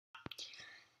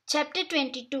Chapter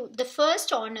 22. The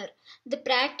First Honor. The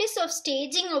practice of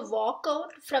staging a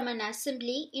walkout from an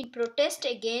assembly in protest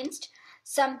against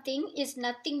something is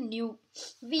nothing new.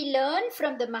 We learn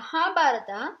from the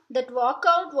Mahabharata that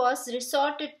walkout was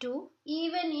resorted to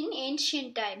even in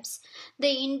ancient times.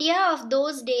 The India of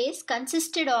those days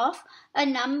consisted of a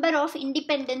number of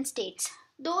independent states.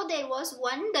 Though there was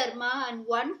one dharma and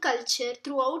one culture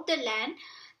throughout the land,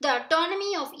 the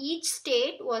autonomy of each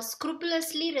state was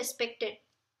scrupulously respected.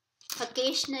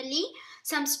 Occasionally,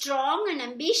 some strong and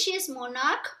ambitious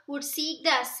monarch would seek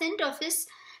the assent of his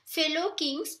fellow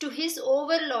kings to his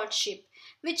overlordship,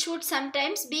 which would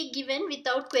sometimes be given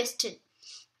without question.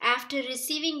 After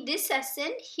receiving this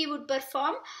assent, he would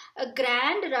perform a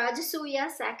grand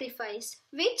Rajasuya sacrifice,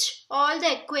 which all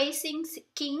the acquiescing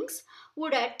kings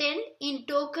would attend in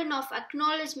token of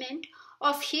acknowledgement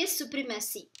of his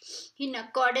supremacy. In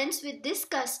accordance with this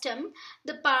custom,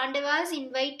 the Pandavas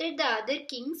invited the other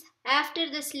kings after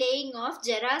the slaying of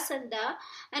Jarasandha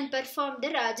and performed the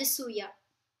Rajasuya.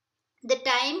 The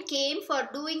time came for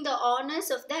doing the honors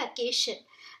of the occasion.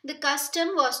 The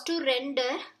custom was to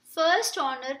render first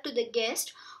honor to the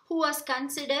guest who was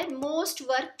considered most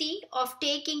worthy of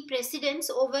taking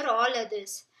precedence over all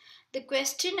others. The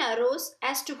question arose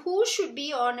as to who should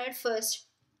be honored first.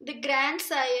 The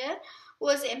grandsire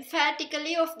was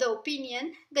emphatically of the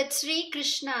opinion that Sri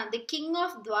Krishna, the king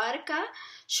of Dwarka,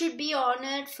 should be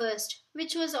honored first,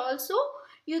 which was also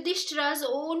Yudhishthira's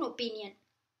own opinion.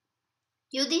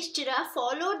 Yudhishthira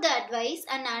followed the advice,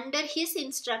 and under his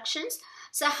instructions,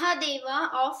 Sahadeva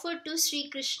offered to Sri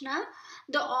Krishna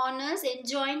the honors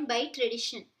enjoined by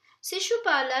tradition.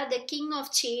 Shishupala, the king of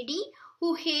Chedi,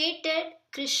 who hated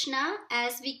Krishna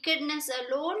as wickedness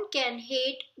alone can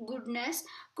hate goodness,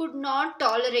 could not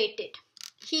tolerate it.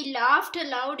 He laughed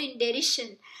aloud in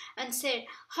derision and said,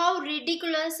 "How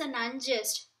ridiculous and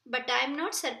unjust! But I am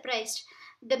not surprised.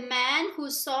 The man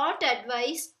who sought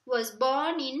advice was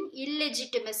born in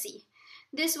illegitimacy."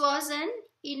 This was an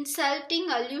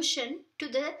insulting allusion to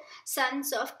the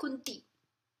sons of Kunti.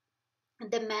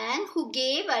 The man who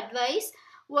gave advice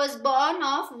was born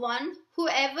of one who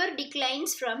ever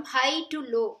declines from high to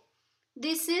low.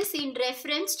 This is in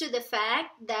reference to the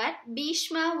fact that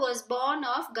Bhishma was born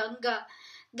of Ganga,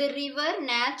 the river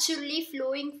naturally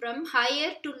flowing from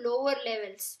higher to lower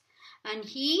levels. And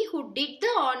he who did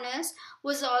the honors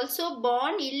was also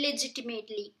born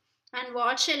illegitimately. And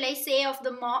what shall I say of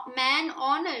the man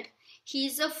honored? He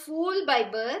is a fool by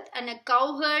birth and a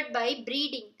cowherd by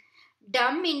breeding.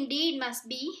 Dumb indeed must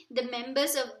be the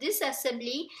members of this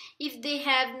assembly if they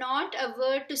have not a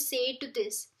word to say to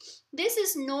this. This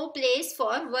is no place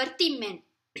for worthy men.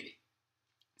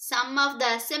 Some of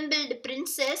the assembled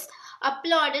princes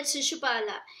applauded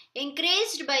Shishupala.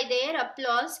 Encouraged by their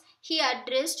applause, he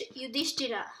addressed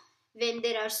Yudhishthira. "When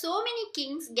there are so many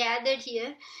kings gathered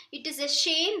here, it is a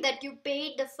shame that you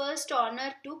paid the first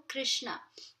honor to Krishna.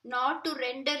 Not to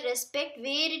render respect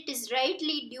where it is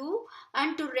rightly due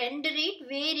and to render it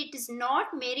where it is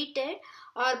not merited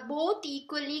are both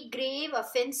equally grave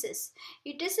offences.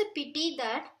 It is a pity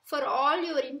that for all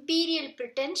your imperial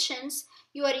pretensions,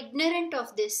 you are ignorant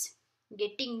of this."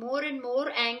 Getting more and more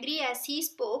angry as he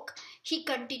spoke, he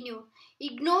continued,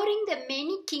 "Ignoring the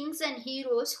many kings and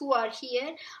heroes who are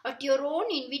here at your own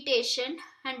invitation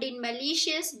and in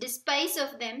malicious despise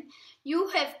of them, you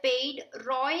have paid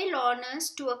royal honors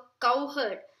to a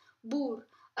cowherd, boor,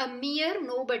 a mere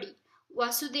nobody.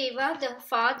 Vasudeva, the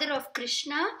father of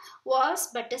Krishna, was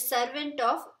but a servant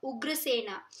of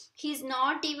Ugrasena. He is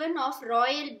not even of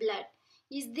royal blood.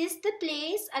 Is this the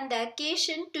place and the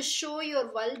occasion to show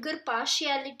your vulgar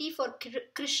partiality for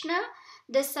Krishna,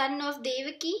 the son of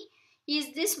Devaki?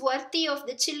 Is this worthy of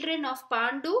the children of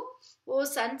Pandu? O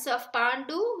sons of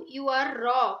Pandu, you are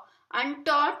raw,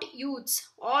 untaught youths,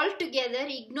 altogether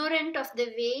ignorant of the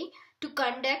way to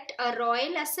conduct a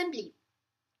royal assembly.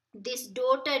 This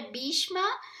dotard Bhishma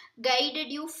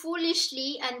guided you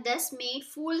foolishly and thus made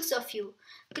fools of you.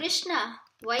 Krishna,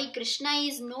 why Krishna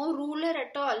is no ruler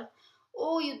at all.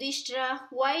 O Yudhishthira,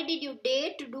 why did you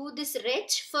dare to do this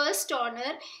wretch first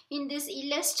honor in this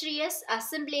illustrious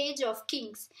assemblage of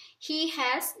kings? He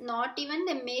has not even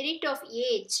the merit of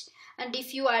age, and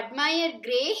if you admire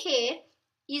grey hair,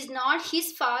 is not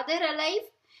his father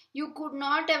alive? You could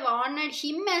not have honored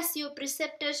him as your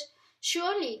preceptor,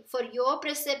 surely, for your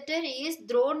preceptor is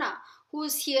Drona, who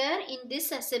is here in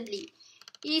this assembly.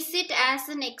 Is it as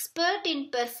an expert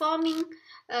in performing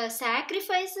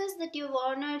sacrifices that you have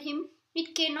honored him?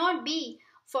 It cannot be,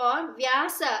 for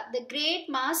Vyasa, the great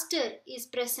master, is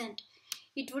present.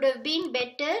 It would have been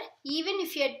better even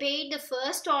if you had paid the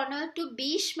first honor to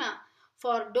Bhishma,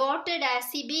 For doted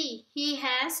as he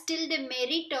has still the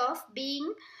merit of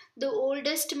being the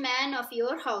oldest man of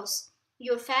your house.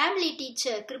 Your family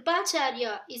teacher,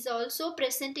 Kripacharya, is also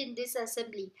present in this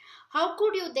assembly. How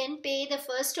could you then pay the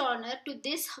first honor to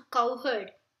this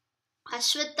cowherd?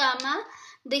 Ashwatthama,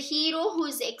 the hero who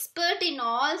is expert in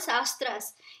all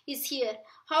shastras, is here.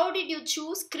 How did you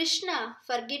choose Krishna,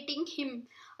 forgetting him?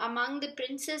 Among the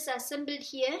princes assembled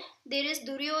here, there is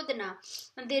Duryodhana,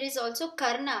 and there is also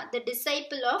Karna, the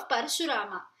disciple of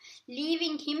Parshurama.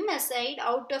 Leaving him aside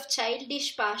out of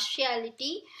childish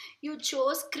partiality, you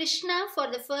chose Krishna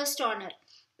for the first honor.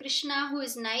 Krishna, who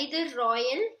is neither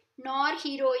royal, nor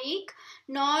heroic,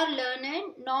 nor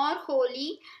learned, nor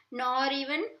holy, nor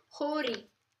even hoary,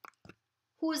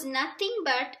 who is nothing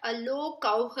but a low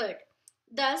cowherd.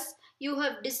 Thus you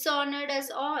have dishonored us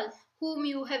all, whom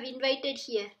you have invited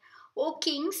here. O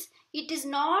kings, it is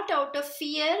not out of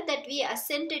fear that we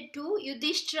assented to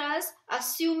Yudhishthira's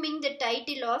assuming the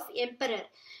title of emperor.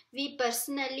 We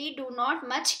personally do not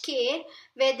much care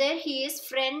whether he is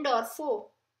friend or foe.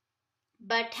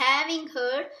 But having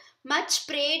heard much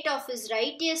prate of his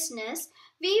righteousness,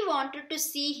 we wanted to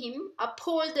see him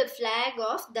uphold the flag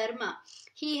of Dharma.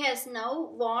 He has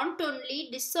now wantonly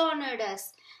dishonored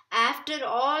us. After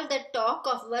all the talk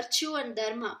of virtue and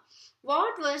Dharma,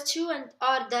 what virtue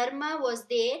or Dharma was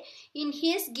there in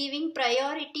his giving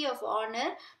priority of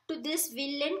honor to this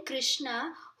villain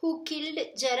Krishna who killed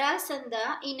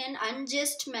Jarasandha in an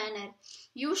unjust manner?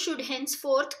 You should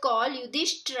henceforth call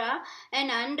Yudhishthira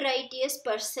an unrighteous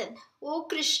person. O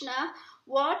Krishna,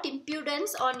 what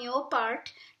impudence on your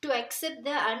part to accept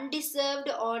the undeserved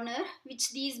honor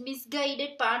which these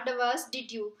misguided Pandavas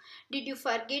did you. Did you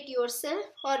forget yourself,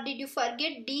 or did you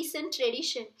forget decent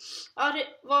tradition? Or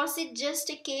was it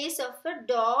just a case of a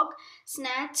dog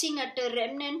snatching at a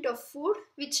remnant of food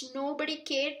which nobody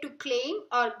cared to claim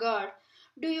or guard?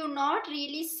 Do you not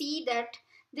really see that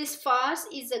this farce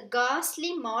is a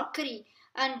ghastly mockery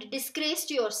and disgrace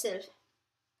to yourself?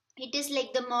 It is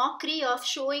like the mockery of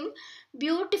showing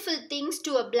beautiful things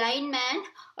to a blind man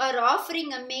or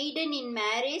offering a maiden in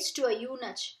marriage to a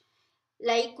eunuch.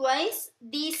 Likewise,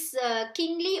 these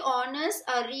kingly honors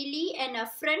are really an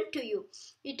affront to you.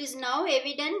 It is now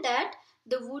evident that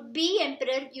the would-be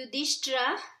Emperor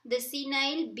Yudhishthira, the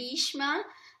senile Bhishma,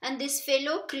 and this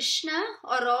fellow Krishna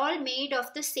are all made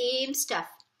of the same stuff.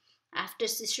 After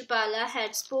Shishupala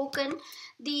had spoken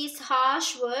these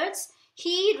harsh words,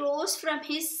 he rose from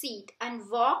his seat and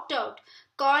walked out,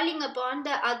 calling upon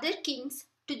the other kings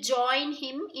to join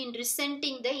him in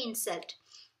resenting the insult.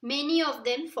 Many of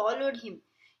them followed him.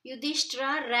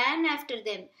 Yudhishthira ran after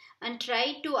them and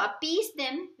tried to appease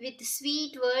them with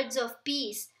sweet words of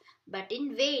peace, but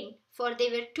in vain, for they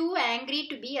were too angry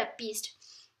to be appeased.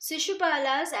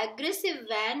 Shishupala's aggressive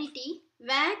vanity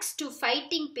waxed to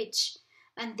fighting pitch,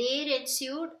 and there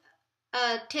ensued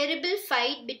a terrible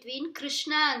fight between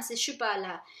Krishna and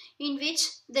Shishupala, in which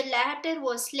the latter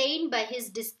was slain by his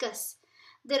discus.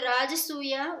 The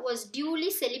Rajasuya was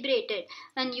duly celebrated,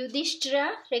 and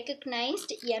Yudhishthira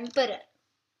recognized emperor.